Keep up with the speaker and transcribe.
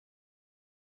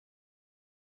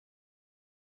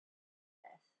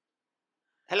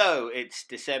Hello, it's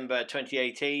December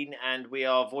 2018 and we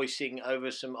are voicing over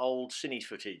some old cine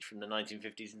footage from the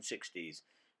 1950s and 60s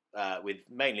with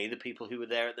mainly the people who were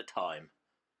there at the time.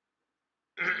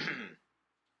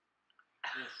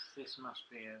 This must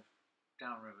be a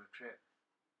downriver trip,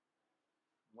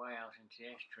 way out into the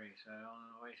estuary, so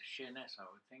on the way to Sheerness, I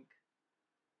would think.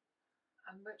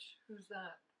 And who's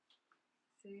that?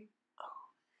 See?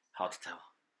 Hard to tell.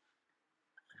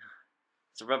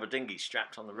 It's a rubber dinghy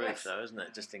strapped on the roof, Yes. though, isn't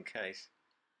it? Just in case.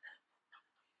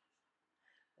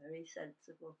 Very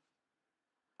sensible.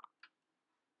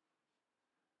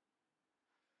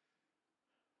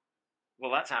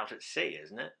 Well, that's out at sea,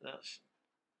 isn't it? That's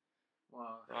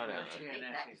Well, I don't know. I think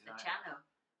Sheerness that's is the like channel.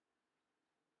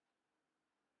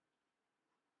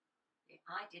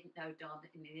 I didn't know Don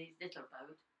in his little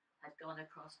boat had gone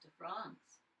across to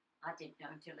France. I didn't know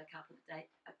until a couple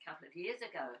of years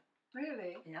ago.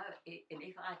 Really? You know, and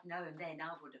if I'd known then,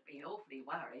 I would have been awfully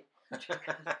worried.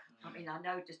 Because, I mean, I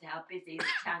know just how busy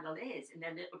the channel is in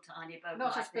a little tiny boat.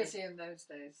 Not like as busy in those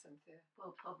days, Cynthia.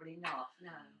 Well, probably not.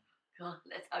 No. God,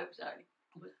 let's hope so.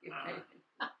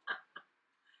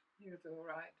 He was all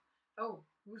right. Oh,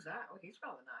 who's that? Oh, he's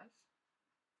rather nice.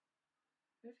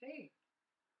 Who's he?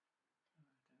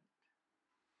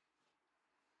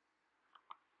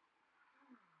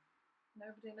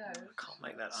 Nobody knows. I can't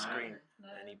make that screen No.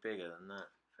 any bigger than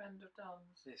that. Friend of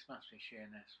Don's. this must be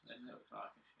Sheerness. It looks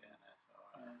like a Sheerness,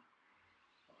 alright.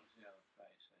 What was the other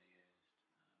place they used?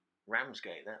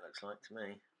 Ramsgate, that looks like to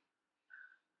me.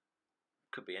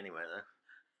 Could be anywhere though.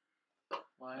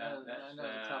 Well, I know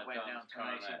the club went down to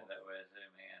Coronet Sheerness. that we're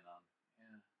zooming in on.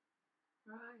 Yeah.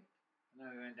 Right. I know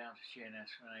we went down to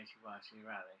Sheerness for an ACYC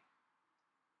rally.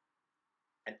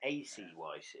 An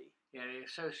ACYC. Yeah, the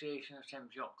Association of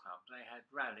Thames Yacht Club. They had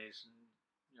rallies and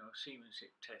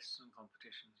seamanship tests and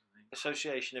competitions and things.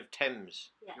 Association of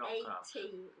Thames. Yeah, Yacht club.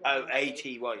 Oh,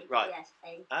 ATY, right. Yes,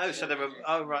 AT. Oh, so there were.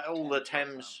 Oh, right. All the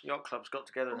Thames yacht clubs got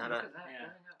together and Oh, had look a. at that, yeah.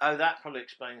 going up. Oh, that probably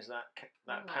explains that Oh,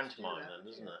 that let's pantomime, do that, then,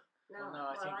 doesn't yeah. it? No, Well, no,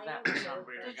 I think I that only was know-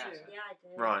 Sunbury Did you? Regatta. Yeah, I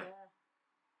did. Right. Yeah.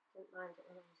 Didn't mind it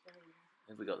when I was young.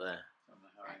 What have we got there? On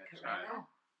the Harrier That train. Corella.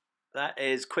 That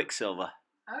is Quicksilver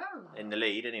Oh. in the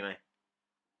lead, anyway.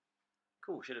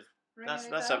 Cool. Should have. Ringing any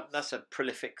That's bells? a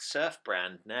prolific surf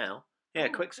brand now. Yeah,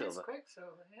 Oh, Quicksilver. It's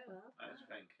Quicksilver, yeah. Well, That's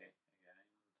Finky again.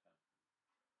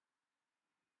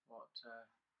 What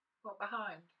What,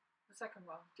 behind? The second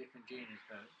one? Dick and Gina's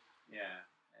boat. Yeah,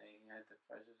 he had the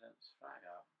president's flag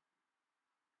up.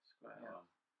 Square Yeah. one.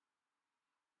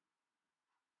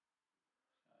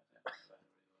 So I don't know whether he was.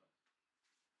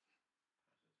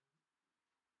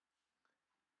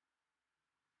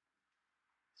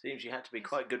 Seems you had to be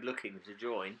quite good looking to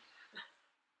join.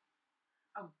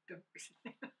 Oh, don't be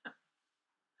silly.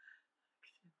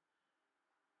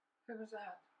 Who was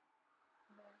that?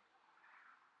 No.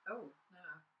 Oh, no.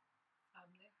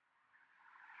 Family.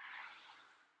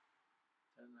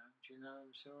 Don't know. Do you know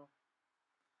him, Cyril?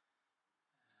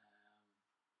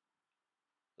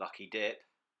 Lucky dip.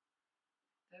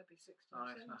 They'll be 16.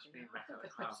 Oh, it must be back at the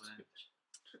club then.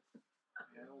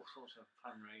 Yeah, all sorts of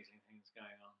fundraising things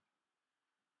going on.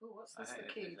 Oh, what's I this the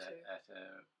think key this to? is at a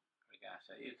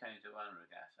regatta. You came to one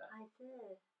regatta. I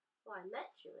did. Well, I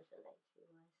met you at an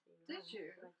ATYC. Did you?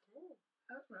 I did.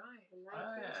 Oh, right. In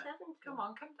Oh, yeah. 1970. Come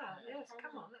on, come down. Yeah. Yes,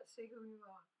 come on. Let's see who you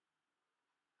are.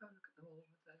 Oh, look at them all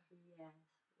with their Yes,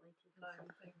 waiting for nine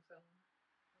something. things on.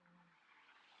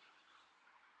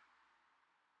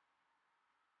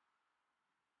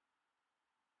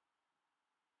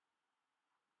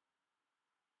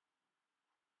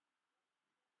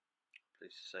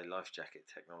 Pleased to say life jacket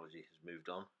technology has moved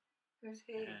on. Who's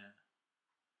he? Yeah.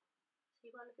 Is he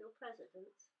one of your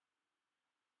presidents?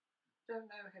 Don't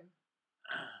know him.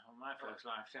 Well, my first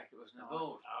life jacket was The an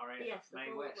bald. RAF Yes, the May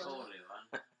bald West. one. Poorly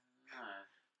one. No.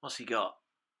 What's he got?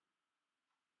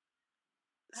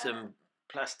 Some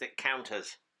plastic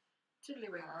counters.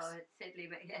 Tiddlywinks. Oh, it's Sidley,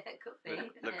 but yeah, it could be.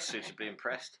 Looks suitably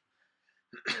impressed.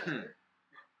 Hello.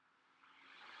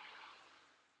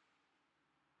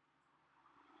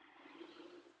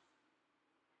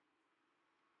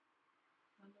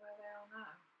 Wonder where they are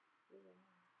now.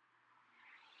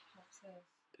 What's this?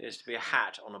 Appears to be a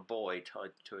hat on a boy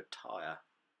tied to a tyre.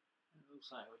 It looks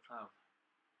like the club.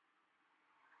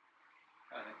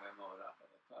 I think we're moored up at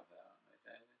the club there, aren't we,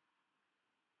 David?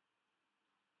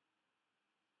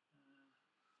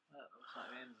 That looks like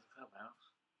the end of the clubhouse.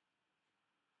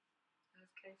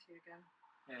 There's Katie again.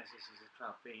 Yes, this is a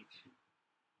club beach.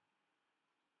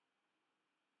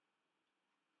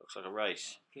 Looks like a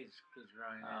race. Kids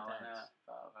rowing their Oh, no. dads.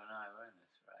 Father and I were in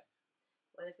this race.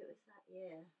 Well, if it was that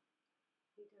year,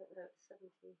 you don't know, it's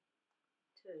 72.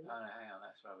 too. Oh no, hang on,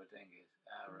 that's rubber dinghies.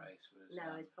 Our race was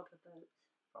No, it's proper boats.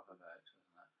 proper boats,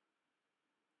 wasn't it?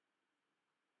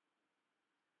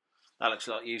 That looks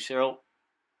like you, Cyril.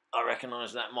 I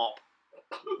recognise that mop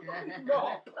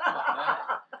Mop.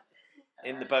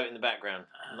 in the boat in the background.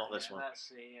 Not this one. That's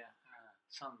the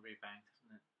Sunbury Bank,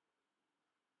 isn't it?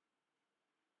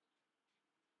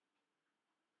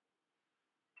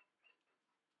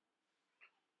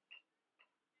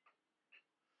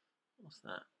 What's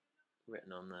that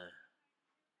written on there?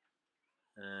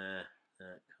 No,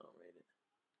 can't read it.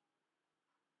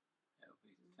 It'll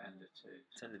be 10 to 2.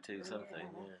 10 to 2 something,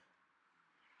 yeah.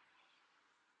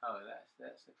 Oh,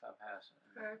 that's the clubhouse in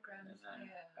Programs, the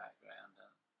yeah. background, and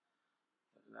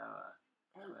the lower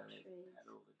where they Entries. had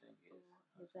all the dinghies.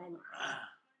 Events.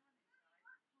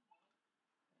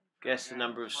 Guess the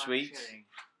number of One sweets. shilling.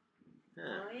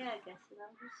 Yeah. Oh yeah, guess the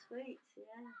number of sweets,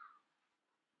 yeah.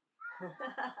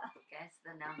 Guess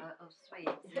the number of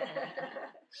sweets.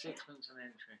 Sixpence an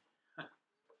entry.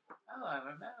 Oh, I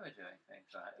remember doing things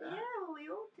like that. Yeah, well, we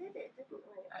all did it, didn't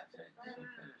we? That's it. You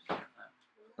could have done that.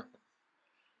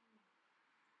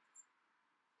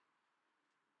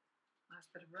 Nice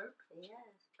bit of rope.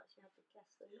 Yes, but you have to guess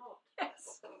the knot. Yes.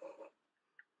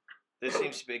 This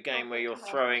seems to be a game where you're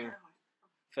throwing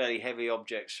fairly heavy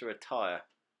objects through a tyre.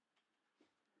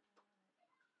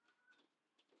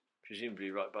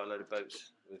 Presumably right by a load of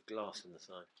boats with glass on the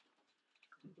side.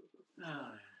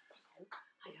 Oh,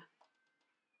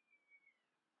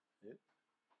 Yep.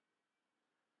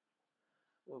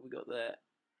 What have we got there?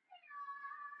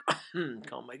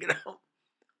 Can't make it out.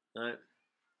 No.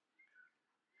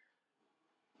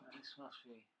 well, this must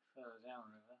be further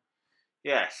downriver.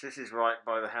 Yes, this is right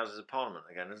by the Houses of Parliament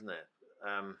again, isn't it?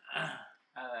 Oh,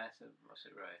 that's a, what's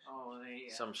it, race? Oh, the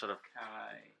Some sort of...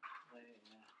 Calais.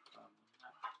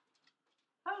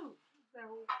 Oh, they're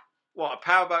all. What, a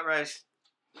powerboat race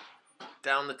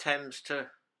down the Thames to...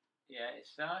 Yeah, it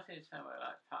started somewhere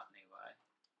like Putney Way,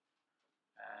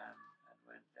 and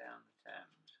went down the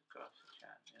Thames, across the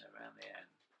channel, around the end,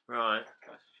 Right.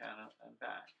 across the channel and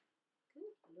back.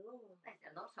 Good lord. There's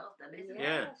a lot of them, isn't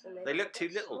Yeah. there? and They look a too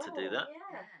bit little to do small, that.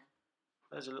 Yeah.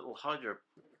 Those are little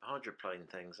hydroplane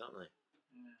things, aren't they?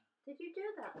 Yeah. Did you do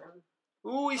that then?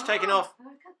 Ooh, he's taken off.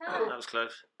 Look at That that. was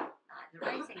close. Like the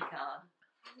racing car.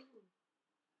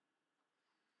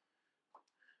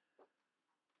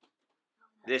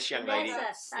 This young lady,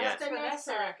 Vanessa. yeah. That's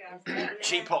Vanessa. again.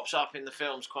 She pops up in the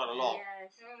films quite a lot.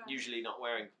 Yes. Usually not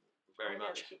wearing very I know,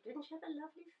 much. didn't she have a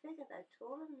lovely figure though?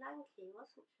 Tall and lanky,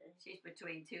 wasn't she? She's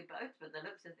between two boats with the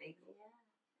looks of things.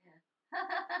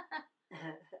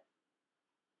 Yeah.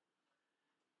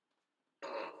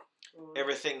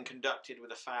 Everything conducted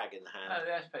with a fag in the Oh, hand.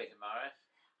 there's Peter Morris.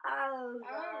 Oh,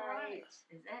 right. right.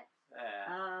 Is it? There.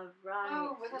 Oh, right.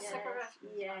 Oh, with a yes, cigarette.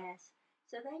 Yes.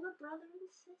 So they were brother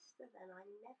and sister then. I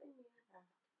never knew that.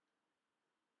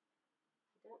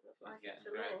 They don't look She's like it getting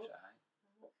to grapes, me. I think.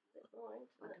 Looks a bit more into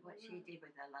Wonder it what than she that. did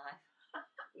with her life.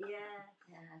 Yeah.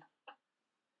 Yeah.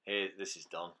 Here, this is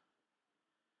Don.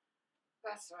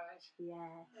 That's right.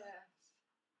 Yeah. Yes.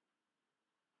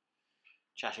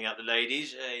 Chatting up the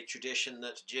ladies, a tradition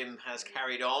that Jim has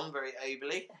carried on very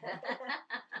ably.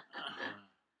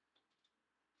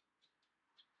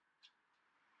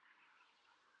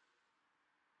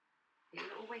 He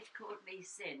always called me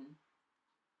Sin.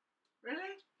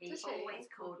 Really? He Did he? always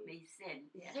called me Sin.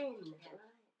 Yeah. Zin, Yeah.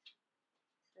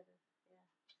 right.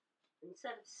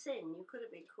 Instead of sin, you could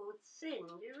have been called Sin.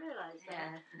 Do you realise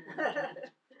that? Yeah.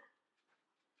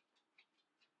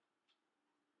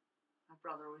 My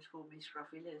brother always called me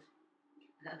Scruffy Liz.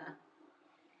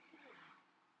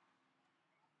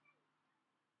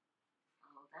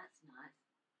 Oh, that's nice.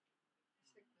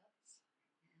 Cigarettes.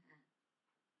 Yeah.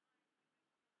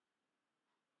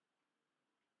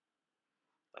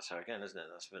 That's her again, isn't it?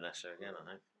 That's Vanessa again, I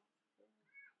think.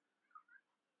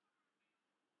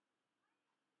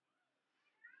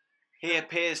 He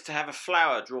appears to have a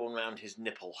flower drawn round his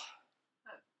nipple.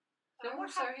 Oh,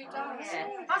 so he Oh, does. yeah.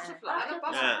 Butterfly. And a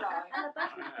butterfly. And a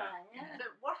butterfly, yeah. So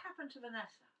what happened to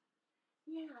Vanessa?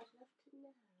 Yeah, I'd love to know.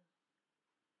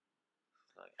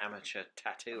 Like amateur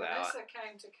tattoo hour. Vanessa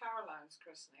came to Caroline's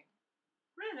christening.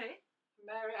 Really?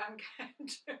 Mary Ann came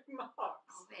to Mark's.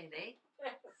 Oh, really?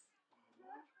 Yes.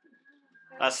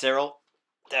 That's Cyril.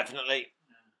 Definitely.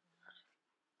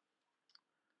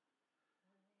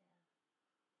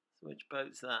 So which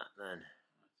boat's that then?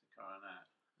 That's the coronet.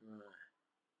 Right.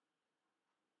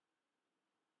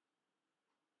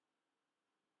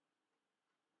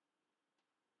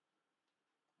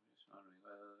 I'm just wondering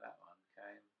whether that one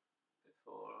came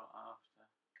before or after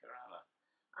Kerala.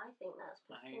 I think that's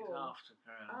I think it's before. after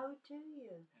Corona. Oh, do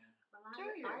you? Yeah. Do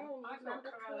you? I only I thought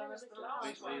remember Corella was the last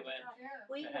We one. went. Yeah.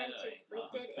 We to went to, Halloween. we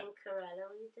did in Corella,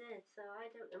 we did. So I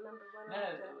don't remember when No,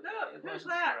 after. Look, it who's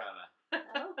wasn't that? Corella.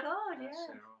 Oh God, That's yeah.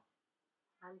 Cyril.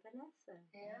 And Vanessa.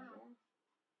 Yeah.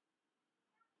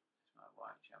 It's my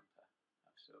white jumper.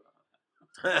 I've still got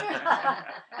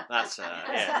that. That's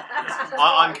yeah. That's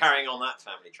I'm right. carrying on that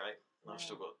family trait. I've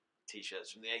still got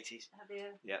T-shirts from the 80s. Have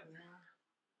you? Yep. Yeah.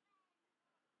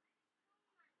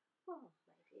 Well,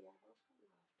 maybe that was after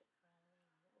Corella.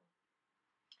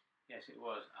 Yes, it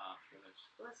was afterwards.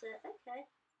 Was it? Okay.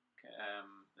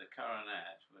 The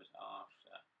coronet was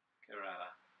after Corella.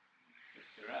 Because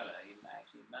Corella he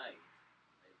actually made.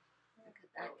 Look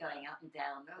at that going up and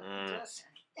down. Oh, Mm. Just,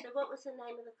 So what was the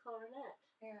name of the coronet?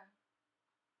 yeah.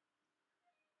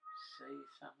 See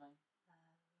something?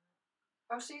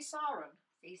 Oh, see, Siren.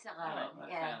 See, so, Oh, that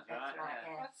yeah, sounds that's right, right.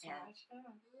 yeah. Yeah, That's yeah. right. Yeah.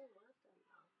 Oh, well done.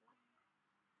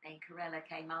 And Corella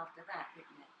came after that,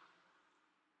 didn't it?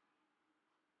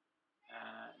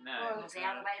 No. Well, It was the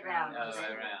other way round. The other wasn't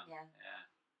way it? round. Yeah. Yeah.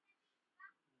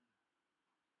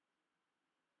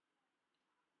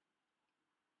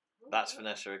 That's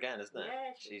Vanessa again, isn't it?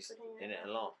 Yeah, She's putting in it a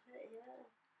back lot. in it, yeah.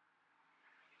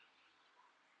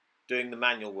 Doing the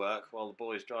manual work while the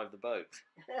boys drive the boat.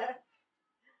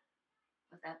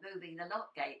 Was that moving the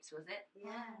lock gates, was it?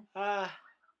 Yeah.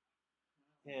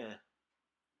 Yeah.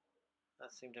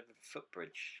 That seemed to have a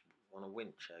footbridge on a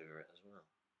winch over it as well.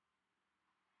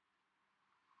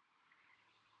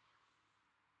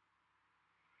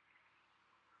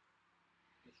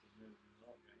 This is moving a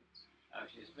lot, Gates. Oh,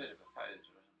 she's a bit of a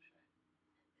poser, isn't she?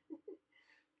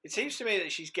 It seems to me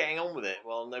that she's getting on with it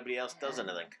while nobody else does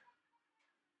anything.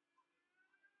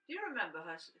 Do you remember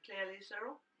her clearly,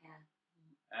 Cyril?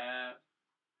 Yeah.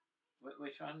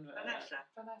 Which one? Vanessa.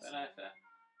 Vanessa.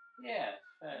 Yeah,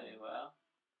 fairly well.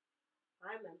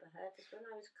 I remember her because when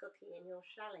I was cooking in your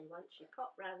chalet once, she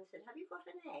popped round and said, "Have you got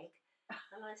an egg?"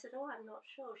 And I said, "Oh, I'm not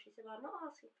sure." She said, "Well, I'm not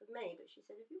asking for me," but she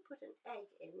said, "If you put an egg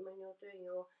in when you're doing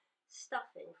your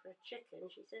stuffing for a chicken,"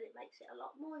 she said, "it makes it a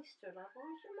lot moister." And I've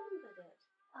always remembered it.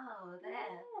 Oh, there.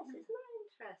 Yes, isn't that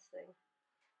interesting?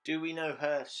 Do we know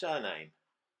her surname?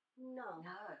 No.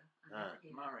 No. Ah.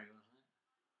 Murray, wasn't it?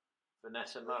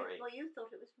 Vanessa Murray. Well, you thought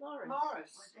it was Morris.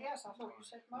 Morris. Was it? Yes, I thought you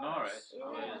said Morris. Morris.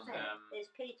 Yeah. was, It's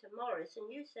Peter Morris, and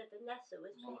you said Vanessa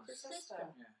was Morris' Peter's sister.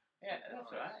 sister. Yeah, that's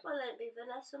right. Well, it'd be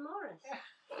Vanessa Morris. Yeah.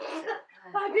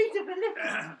 By Peter Phillips.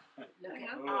 Look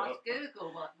at Hang ask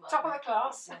Google what. Top of the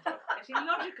class. Is he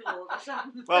logical all of a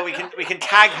sudden? Well, we can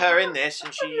tag her in this,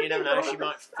 and you never know, she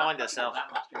might find herself.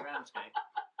 That must be Ramsgate.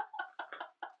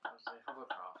 That was the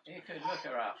hovercraft. You could look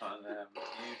her up on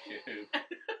YouTube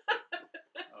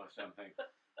or something.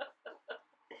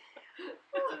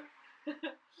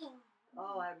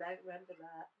 Oh, I remember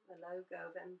that. The logo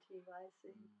of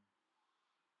MTYC.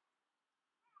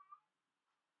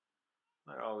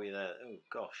 Where are we there? Oh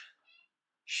gosh,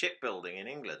 shipbuilding in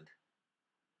England.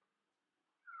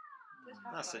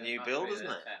 That's a It new must build, be isn't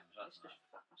the it? Thames, wasn't it?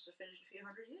 Must have finished a few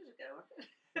hundred years ago, wasn't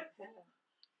it? Yeah.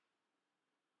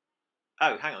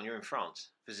 Oh, hang on, you're in France.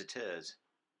 Visiteurs.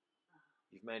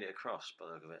 You've made it across by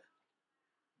the look of it.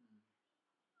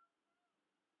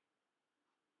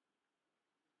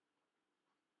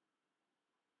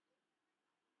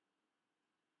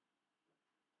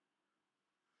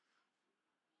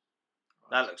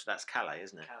 That's Calais,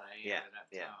 isn't it? Calais, Yeah, with that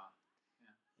yeah. tower.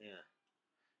 Yeah.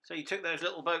 So you took those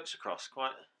little boats across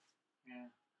quite. Yeah.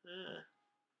 Yeah.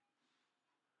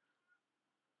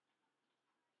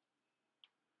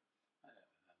 I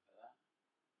don't remember that.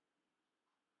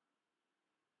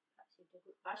 Perhaps you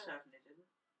didn't. I certainly didn't.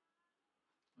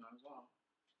 Well,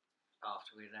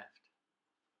 after we left.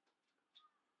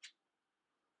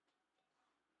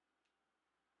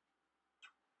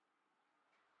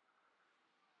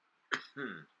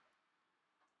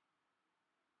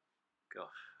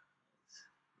 Gosh.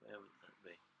 Where would that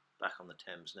be? Back on the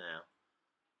Thames now.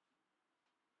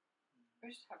 We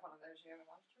used to have one of those yellow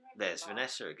ones. Do you remember? There's Mark?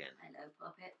 Vanessa again. Hello,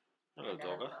 Poppet. Hello,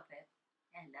 dogger. Poppet.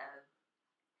 Hello.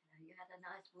 Hello. You had a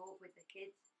nice walk with the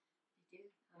kids, did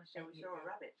you? I So we bet you saw a did.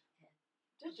 rabbit.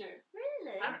 Did you?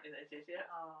 Really? Apparently they did, yeah.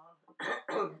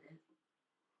 Oh.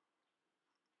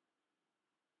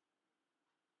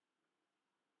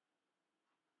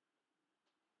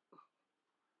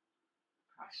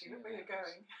 Actually, look where you're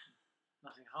going.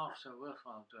 Nothing half so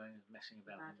worthwhile doing as messing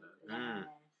about in the boat. Mm.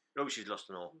 Oh, she's lost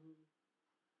an oar.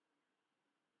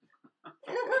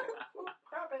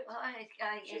 Rabbit. Well, it's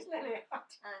going She's in. nearly out.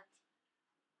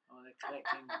 Oh, they're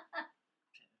collecting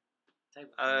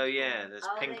table Oh tennis yeah, balls. there's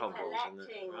Oh, ping they're pong balls in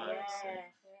collecting, there. Right.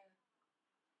 yes.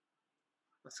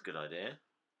 That's a good idea.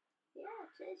 Yeah,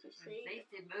 it is, you At see. least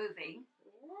it's moving.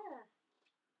 Yeah.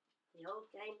 The old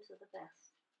games are the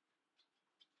best.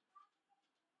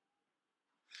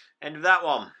 End of that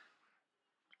one.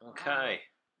 Okay.